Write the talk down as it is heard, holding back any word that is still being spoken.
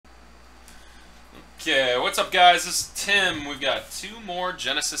Okay, what's up, guys? This is Tim. We've got 2 more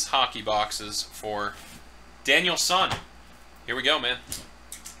Genesis hockey boxes for Daniel Sun. Here we go, man.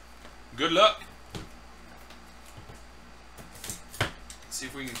 Good luck. Let's see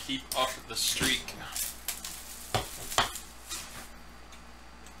if we can keep up the streak.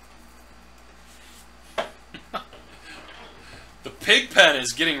 The pig pen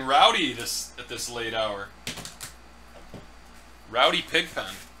is getting rowdy at this late hour. Rowdy pig pen.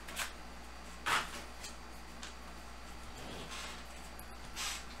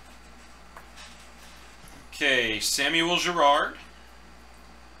 Okay, Samuel Girard,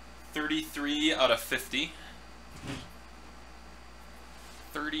 33 out of 50.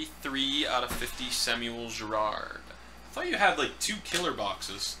 33 out of 50 Samuel Girard. I thought you had like 2 killer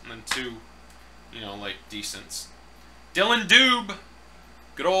boxes and then 2, you know, like decents. Dylan Dube,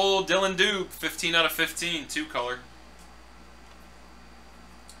 good old Dylan Dube, 15 out of 15, 2 color.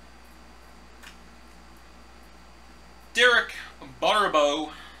 Derek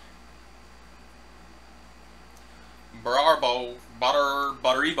Butterbo. Butteribo,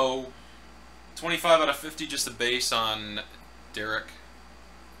 25 out of 50, just a base on Derek.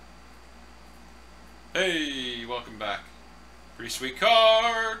 Hey, welcome back. Pretty sweet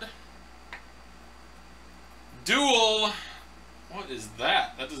card. Duel. What is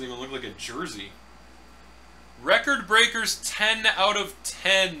that? That doesn't even look like a jersey. Record Breakers 10 out of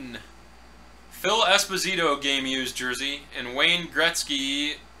 10. Phil Esposito game used jersey, and Wayne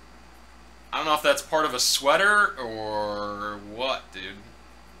Gretzky. I don't know if that's part of a sweater or what, dude.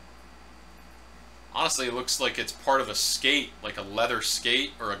 Honestly, it looks like it's part of a skate, like a leather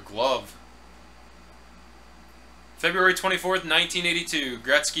skate or a glove. February 24th, 1982,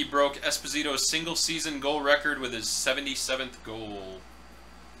 Gretzky broke Esposito's single-season goal record with his 77th goal.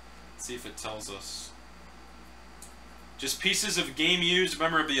 Let's see if it tells us. Just pieces of game-used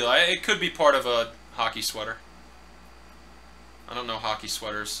memorabilia. It could be part of a hockey sweater. I don't know hockey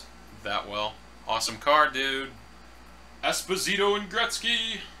sweaters that well. Awesome card, dude. Esposito and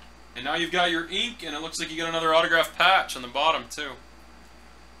Gretzky. And now you've got your ink, and it looks like you got another autograph patch on the bottom, too.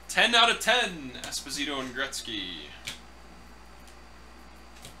 10 out of 10, Esposito and Gretzky.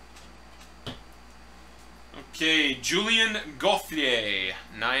 Okay, Julien Gauthier,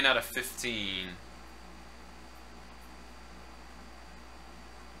 9 out of 15.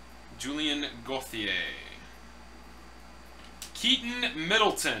 Julien Gauthier. Keaton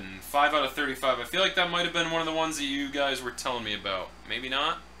Middleton, 5 out of 35. I feel like that might have been one of the ones that you guys were telling me about. Maybe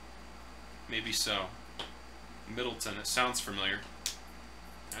not? Maybe so. Middleton, it sounds familiar.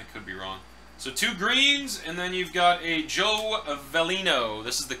 I could be wrong. So 2 greens, and then you've got a Joe Veleno.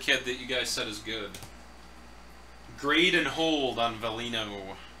 This is the kid that you guys said is good. Grade and hold on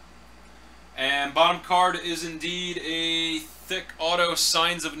Veleno. And bottom card is indeed a thick auto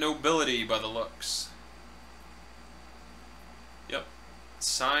Signs of Nobility by the looks. Yep.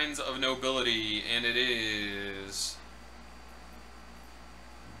 Signs of Nobility, and it is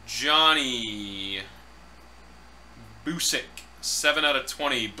Johnny Busick, 7 out of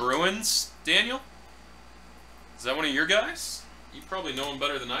 20. Bruins, Daniel? Is that one of your guys? You probably know him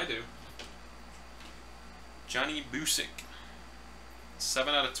better than I do. Johnny Busick,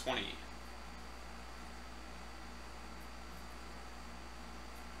 7 out of 20.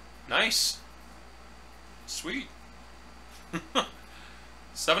 Nice. Sweet.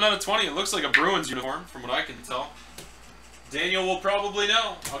 7 out of 20. It looks like a Bruins uniform, from what I can tell. Daniel will probably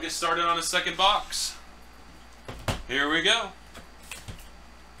know. I'll get started on a second box. Here we go.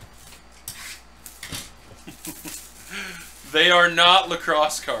 They are not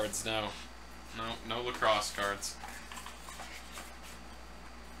lacrosse cards, no. No, no lacrosse cards.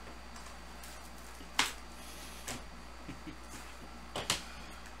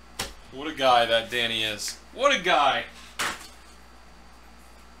 What a guy that Danny is. What a guy.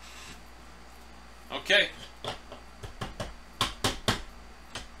 Okay.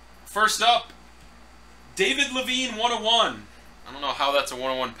 First up, David Levine 101. I don't know how that's a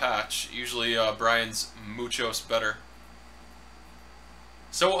 101 patch. Usually Brian's muchos better.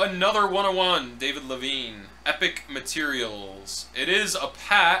 So another 101, David Levine. Epic Materials. It is a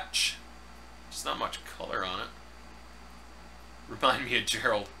patch. Just not much color on it. Remind me of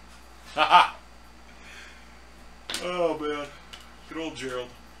Gerald. Haha. Oh man. Good old Gerald.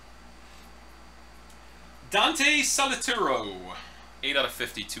 Dante Salituro. 8 out of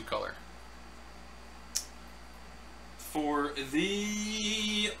 50, 2 color. For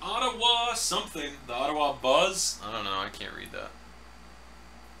the Ottawa something. The Ottawa Buzz. I don't know. I can't read that.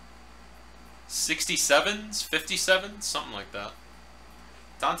 67s? 57s? Something like that.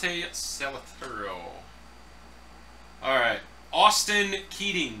 Dante Salituro. Alright. Austin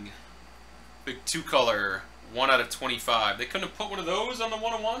Keating. Big 2-color. 1 out of 25. They couldn't have put one of those on the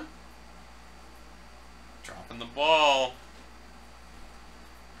 101? Dropping the ball.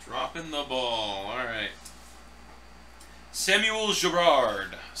 Dropping the ball. Alright. Samuel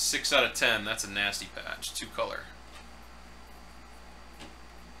Girard. 6 out of 10. That's a nasty patch. 2-color.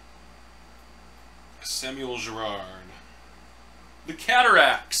 Samuel Girard. The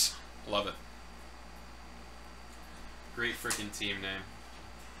Cataracts. Love it. Great freaking team name.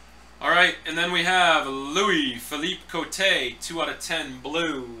 Alright, and then we have Louis-Philippe Cote, 2 out of 10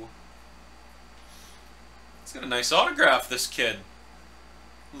 blue. He's got a nice autograph, this kid.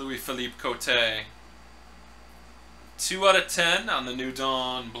 Louis-Philippe Cote. 2 out of 10 on the New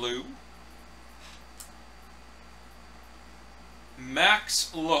Dawn blue.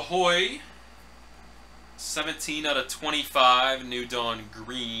 Max Lahoy. 17 out of 25, New Dawn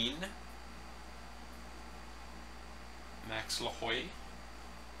green. Max Lahoy.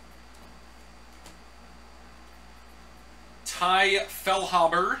 Ty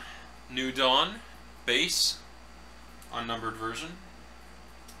Fellhaber, New Dawn, base, unnumbered version.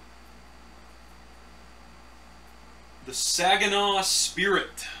 The Saginaw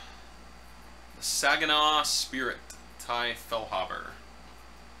Spirit. The Saginaw Spirit, Ty Fellhaber.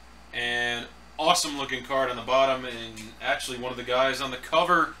 And awesome looking card on the bottom, and actually one of the guys on the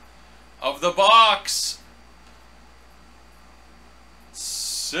cover of the box.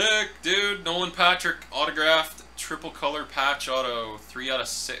 Sick, dude. Nolan Patrick, autographed, triple color patch auto, 3 out of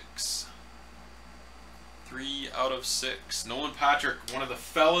 6. 3 out of 6. Nolan Patrick, one of the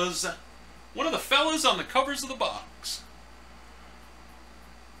fellas on the covers of the box.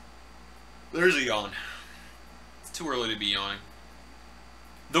 There's a yawn. It's too early to be yawning.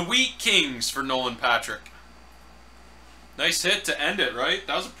 The Wheat Kings for Nolan Patrick. Nice hit to end it, right?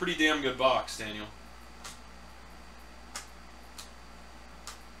 That was a pretty damn good box, Daniel.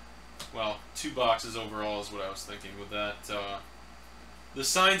 Well, 2 boxes overall is what I was thinking with that. The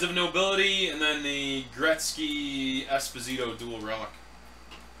Signs of Nobility, and then the Gretzky Esposito dual relic.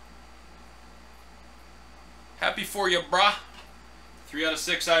 Happy for you, brah. 3 out of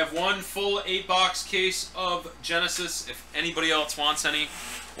 6. I have one full 8-box case of Genesis, if anybody else wants any,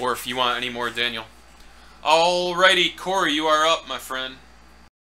 or if you want any more, Daniel. Alrighty, Corey, you are up, my friend.